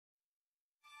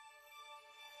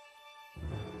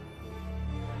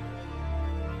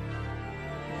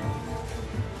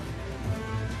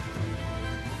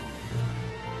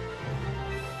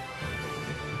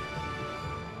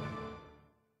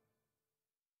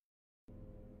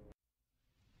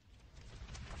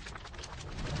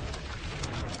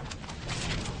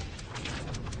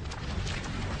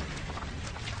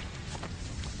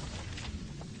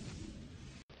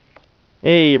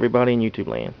Hey everybody in YouTube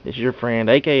land, this is your friend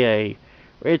aka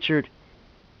Richard,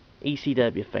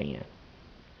 ECW fan.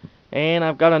 And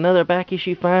I've got another back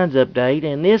issue finds update,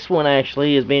 and this one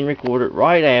actually is being recorded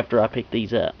right after I picked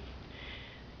these up.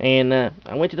 And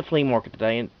I went to the flea market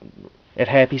today, at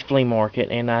Happy's Flea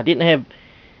Market, and I didn't have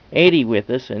Eddie with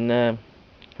us, and I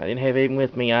didn't have him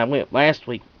with me. I went last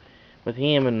week with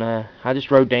him, and I just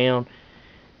rode down.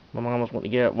 My mom was wanting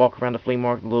to get up, walk around the flea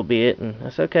market a little bit, and I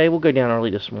said, okay, we'll go down early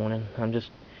this morning. I'm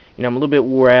a little bit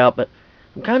wore out, but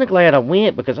I'm kind of glad I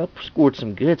went because I scored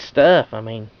some good stuff. I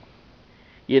mean,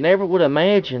 you never would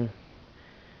imagine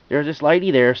there's this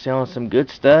lady there selling some good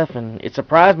stuff, and it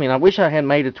surprised me, and I wish I had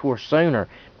made it to her sooner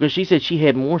because she said she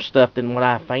had more stuff than what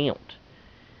I found.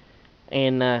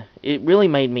 And it really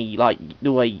made me like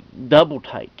do a double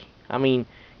take. I mean,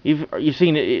 you've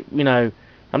seen it,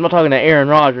 I'm not talking to Aaron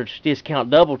Rodgers discount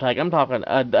double take. I'm talking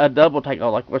a double take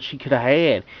of like what she could have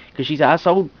had, because she said I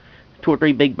sold 2 or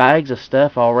 3 big bags of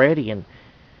stuff already, and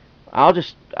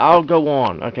I'll go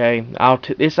on. Okay,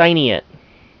 this ain't it.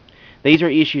 These are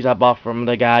issues I bought from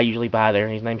the guy I usually buy there.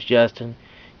 His name's Justin.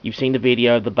 You've seen the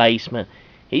video of the basement.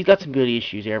 He's got some good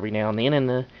issues every now and then,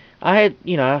 and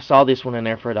I saw this one in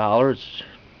there for $1. It's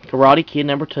Karate Kid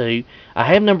 #2. I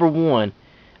have #1.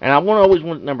 And I always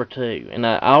wanted #2. And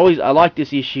I like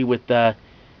this issue with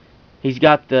he's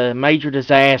got the major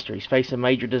disaster. He's facing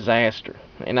major disaster.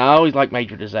 And I always like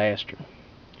major disaster.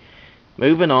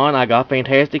 Moving on, I got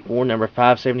Fantastic Four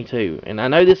 #572. And I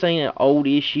know this ain't an old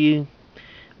issue,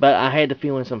 but I had to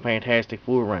fill in some Fantastic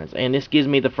Four runs. And this gives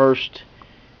me the first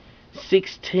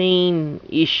 16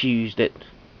 issues that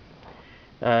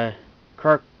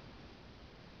Kirk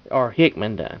or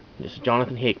Hickman done. This is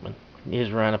Jonathan Hickman.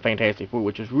 His run of Fantastic Four,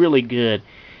 which was really good.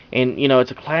 And, it's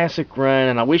a classic run,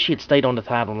 and I wish he had stayed on the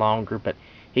title longer, but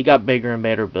he got bigger and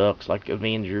better books, like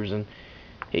Avengers, and,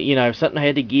 something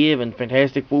had to give, and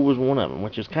Fantastic Four was one of them,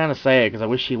 which is kind of sad, because I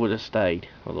wish he would have stayed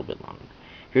a little bit longer.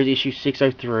 Here's issue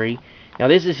 603. Now,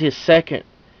 this is his second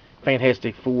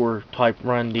Fantastic Four type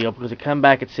run deal, because it come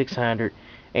back at 600,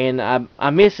 and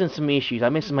I'm missing some issues.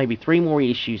 I'm missing maybe 3 more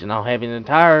issues, and I'll have an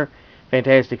entire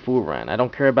Fantastic Four run. I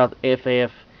don't care about the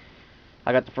FF.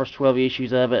 I got the first 12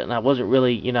 issues of it, and I wasn't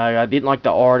really, I didn't like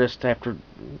the artist after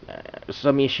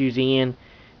some issues in.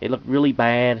 It looked really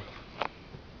bad,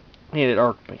 and it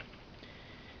irked me.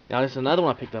 Now, this is another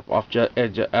one I picked up out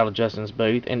of Justin's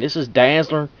booth, and this is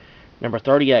Dazzler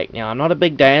 #38. Now, I'm not a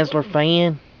big Dazzler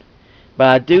fan, but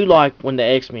I do like when the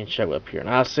X-Men show up here. And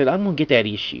I said, I'm going to get that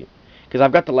issue, because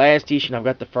I've got the last issue, and I've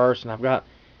got the first, and I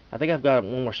think I've got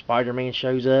one where Spider-Man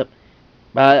shows up.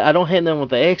 But I don't have them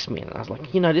with the X-Men. I was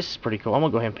like, this is pretty cool. I'm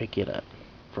going to go ahead and pick it up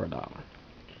for $1.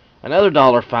 Another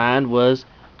 $1 find was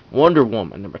Wonder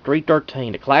Woman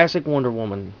 #313, the classic Wonder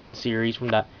Woman series from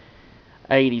the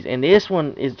 80s. And this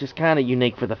one is just kind of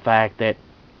unique for the fact that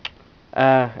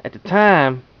at the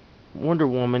time, Wonder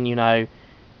Woman,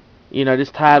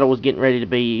 this title was getting ready to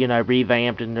be,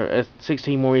 revamped, and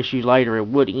 16 more issues later it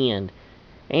would end.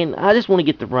 And I just want to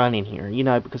get the run in here,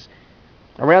 because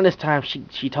around this time,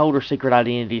 she told her secret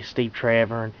identity to Steve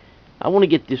Trevor, and I want to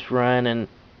get this run, and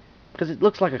because it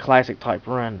looks like a classic type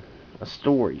run of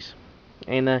stories,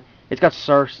 and it's got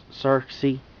Circe or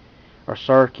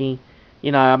Circe.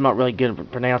 I'm not really good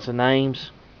at pronouncing names,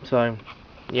 so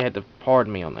you have to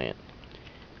pardon me on that.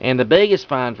 And the biggest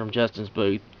find from Justin's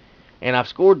booth, and I've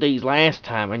scored these last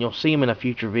time, and you'll see them in a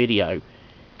future video,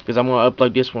 because I'm going to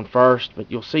upload this one first,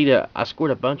 but you'll see that I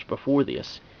scored a bunch before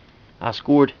this. I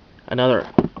scored another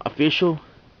official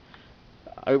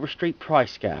Overstreet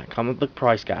Price Guide, comic book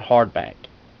price guide, hardback.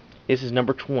 This is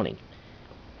 #20.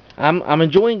 I'm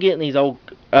enjoying getting these old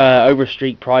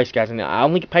Overstreet Price Guides, and I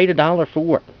only paid $1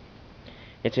 for it.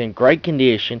 It's in great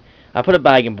condition. I put a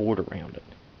bagging board around it,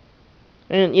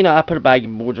 and I put a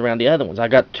bagging boards around the other ones. I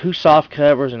got 2 soft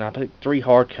covers, and I put 3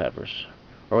 hard covers,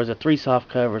 or was it 3 soft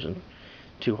covers and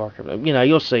 2 hard covers?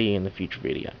 You'll see in the future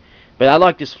video. But I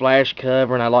like this flash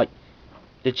cover, and I like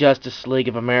the Justice League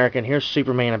of America, and here's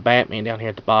Superman and Batman down here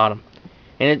at the bottom.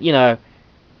 And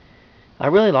I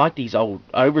really like these old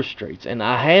Overstreets, and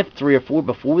I have 3 or 4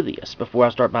 before I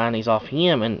start buying these off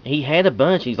him, and he had a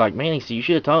bunch. He's like, man, he said, you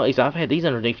should have told. He said, I've had these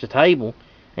underneath the table,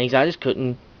 and he said, I just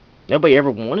couldn't, nobody ever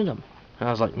wanted them. And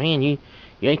I was like, man, you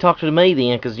ain't talking to me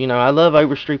then, because, I love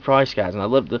Overstreet Price Guys, and I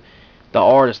love the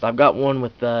artist. I've got one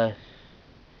with the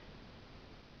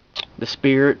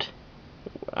Spirit.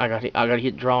 I got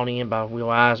it drawn in by Will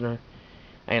Eisner,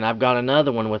 and I've got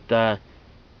another one with I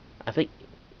think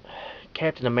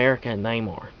Captain America and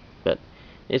Namor, but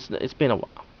it's been a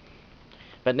while.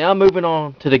 But now moving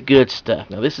on to the good stuff.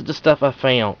 Now this is the stuff I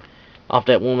found off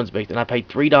that woman's booth, and I paid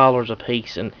 $3 a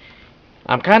piece, and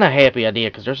I'm kind of happy I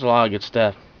did because there's a lot of good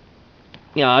stuff.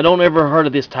 You know, I don't ever heard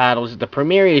of this title. This is the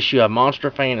premiere issue of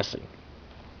Monster Fantasy.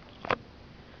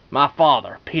 My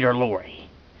father, Peter Lorre,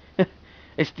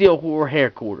 is still horror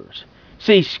headquarters.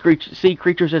 Sea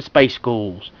creatures at space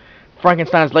schools.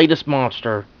 Frankenstein's latest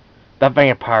monster, the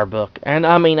vampire book. And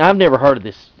I mean, I've never heard of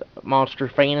this Monster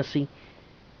Fantasy,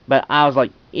 but I was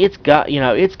like, it's got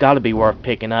to be worth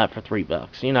picking up for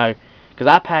 $3. You know, because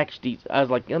I packaged these. I was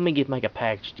like, let me make a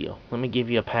package deal. Let me give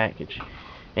you a package.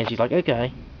 And she's like,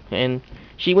 okay. And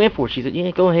she went for it. She said,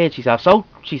 yeah, go ahead. She said,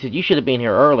 she said, you should have been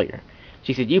here earlier.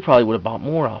 She said, you probably would have bought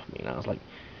more off me. And I was like,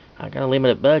 I got a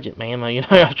limited budget, man. You know,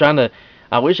 I was trying to.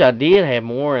 I wish I did have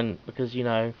more, and because you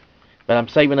know, but I'm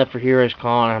saving up for Heroes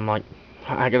Con. I'm like,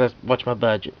 I gotta watch my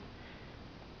budget.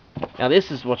 Now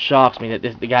this is what shocks me,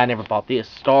 that the guy never bought this.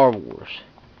 Star Wars,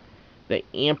 The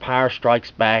Empire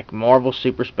Strikes Back Marvel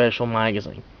Super Special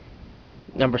Magazine,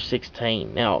 number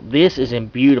 16. Now this is in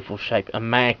beautiful shape,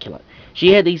 immaculate.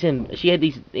 She had these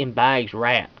in bags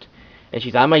wrapped, and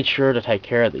she said, I made sure to take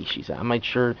care of these. She said, I made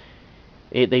sure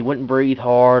they wouldn't breathe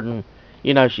hard, and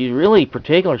you know, she's really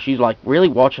particular. She's like really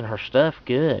watching her stuff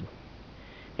good.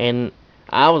 And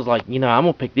I was like, you know, I'm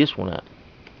gonna pick this one up.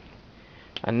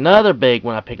 Another big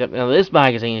one I picked up. Now this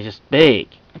magazine is just big.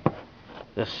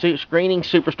 The Screening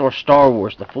Superstore Star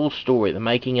Wars, the full story, the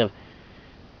making of,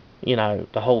 you know,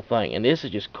 the whole thing. And this is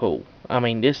just cool. I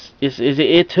mean,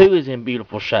 it too is in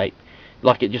beautiful shape,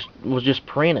 like it was just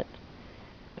printed.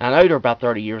 I know they're about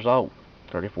 30 years old,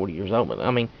 30, 40 years old, but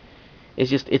I mean,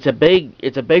 it's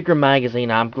a bigger magazine.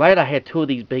 I'm glad I had two of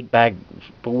these big bag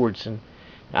boards, and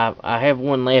I have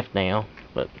one left now,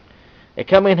 but it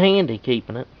come in handy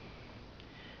keeping it.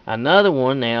 Another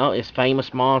one now is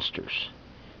Famous Monsters,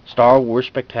 Star Wars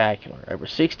Spectacular, over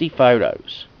 60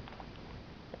 photos.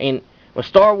 And with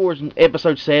Star Wars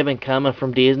Episode 7 coming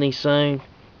from Disney soon,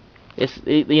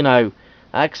 you know,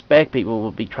 I expect people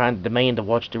will be trying to demand to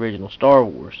watch the original Star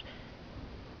Wars.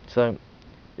 So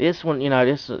this one, you know,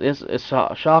 this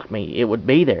shocked me. It would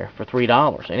be there for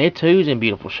 $3, and it too is in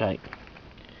beautiful shape.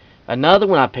 Another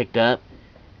one I picked up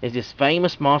is this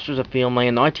Famous Monsters of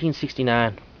Filmland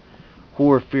 1969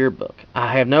 Horror Fear book.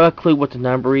 I have no clue what the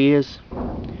number is.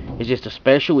 It's just a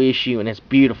special issue, and it's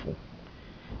beautiful.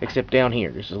 Except down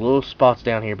here, there's a little spots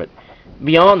down here, but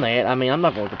beyond that, I mean, I'm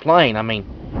not going to complain. I mean,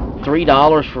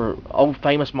 $3 for old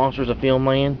Famous Monsters of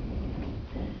Filmland,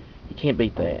 you can't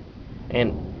beat that.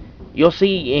 And you'll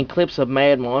see in clips of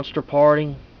Mad Monster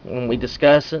Party when we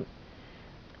discuss it,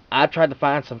 I tried to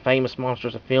find some Famous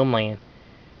Monsters of Filmland,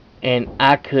 and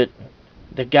I couldn't.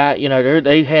 The guy, you know,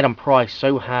 they had them priced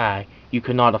so high you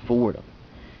could not afford them,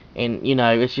 and you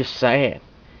know, it's just sad.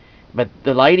 But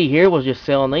the lady here was just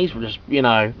selling these for just, you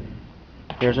know,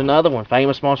 here's another one,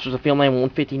 Famous Monsters of Filmland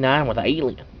 159 with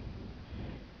Alien,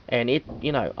 and it,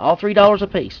 you know, all $3 a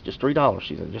piece, just $3.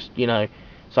 She said, just, you know,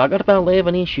 so I got about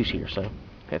 11 issues here, so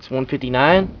that's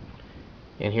 159,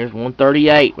 and here's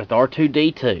 138 with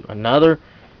R2-D2, another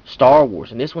Star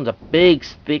Wars, and this one's a big,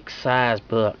 thick size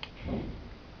book,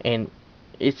 and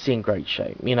it's in great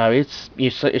shape. You know,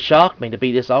 it shocked me to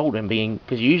be this old and being,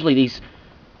 because usually these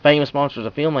Famous Monsters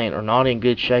of Filmland are not in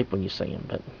good shape when you see them,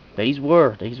 but these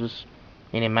was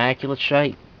in immaculate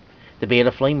shape to be at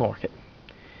a flea market.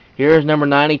 Here's number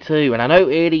 92, and I know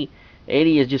Eddie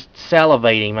is just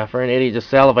salivating. My friend Eddie is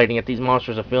just salivating at these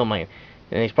Monsters of Filmland,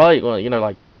 and he's probably going, you know,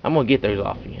 like, I'm gonna get those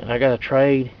off you. I got a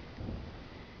trade.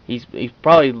 He's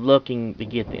probably looking to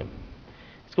get them.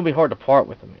 It's gonna be hard to part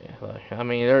with them. I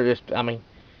mean, they're just, I mean,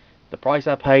 the price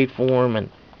I paid for them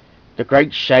and the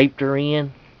great shape they're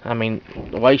in. I mean,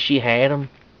 the way she had them.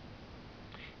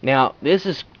 Now, this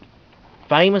is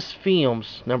Famous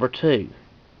Films number 2.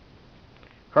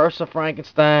 Curse of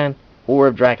Frankenstein, Horror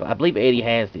of Dracula. I believe Eddie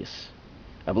has this.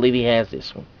 I believe he has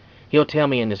this one. He'll tell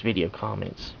me in this video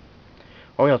comments,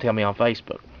 or he'll tell me on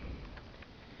Facebook.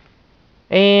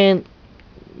 And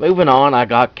moving on, I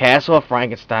got Castle of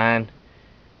Frankenstein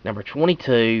number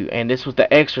 22, and this was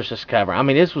the Exorcist cover. I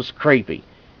mean, this was creepy.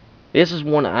 This is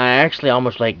one I actually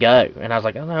almost let go, and I was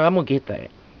like, oh no, I'm gonna get that.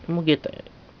 I'm gonna get that.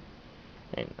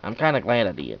 And I'm kind of glad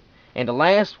I did. And the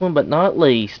last one, but not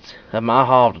least, of my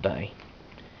haul today.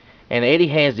 And Eddie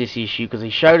has this issue because he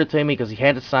showed it to me because he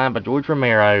had it signed by George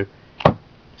Romero.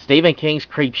 Stephen King's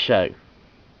Creep Show.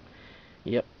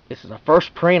 Yep, this is a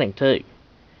first printing too.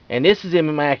 And this is in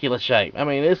immaculate shape. I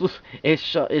mean, it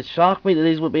shocked me that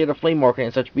these would be at a flea market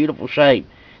in such beautiful shape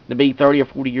to be 30 or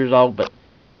 40 years old. But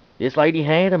this lady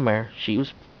had them there. She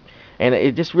was, and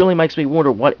it just really makes me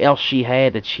wonder what else she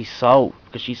had that she sold,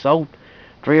 because she sold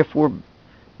 3 or 4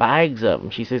 bags of them.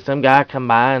 She said some guy come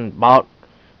by and bought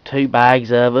 2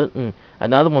 bags of it, and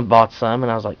another one bought some,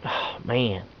 and I was like, oh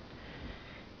man.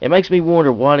 It makes me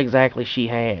wonder what exactly she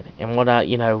had and what I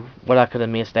could have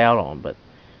missed out on. But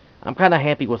I'm kind of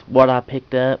happy with what I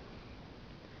picked up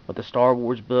with the Star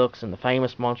Wars books and the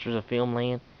famous monsters of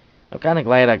Filmland. I'm kind of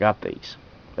glad I got these.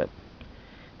 But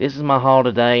this is my haul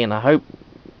today, and I hope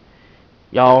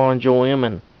y'all enjoy them.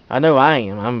 And I know I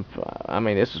am. I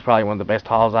mean, this is probably one of the best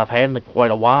hauls I've had in quite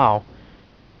a while.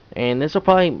 And this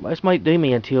might do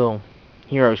me until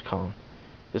Heroes Con.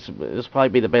 This will probably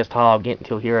be the best haul I'll get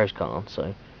until Heroes Con.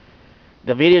 So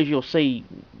the videos you'll see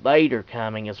later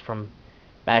coming is from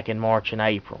back in March and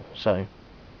April. So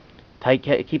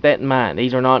keep that in mind.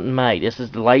 These are not in May. This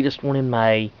is the latest one in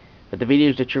May. But the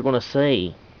videos that you're going to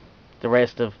see, the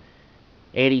rest of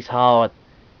Eddie's haul at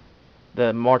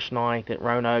the March 9th at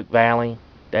Roanoke Valley,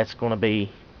 that's from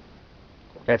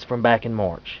back in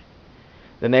March.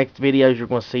 The next videos you're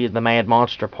going to see is the Mad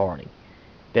Monster Party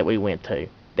that we went to.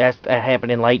 That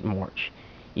happened in late March.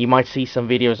 You might see some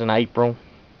videos in April,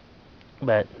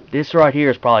 but this right here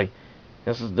is probably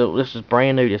this is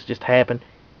brand new. This just happened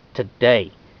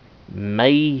today,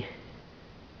 I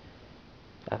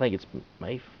think it's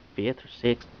May 5th or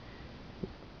 6th,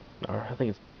 or I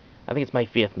think it's May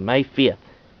 5th,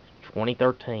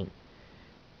 2013.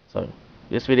 So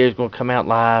this video is going to come out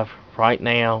live right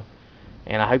now,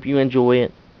 and I hope you enjoy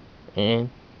it, and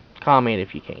comment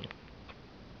if you can.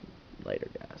 Later.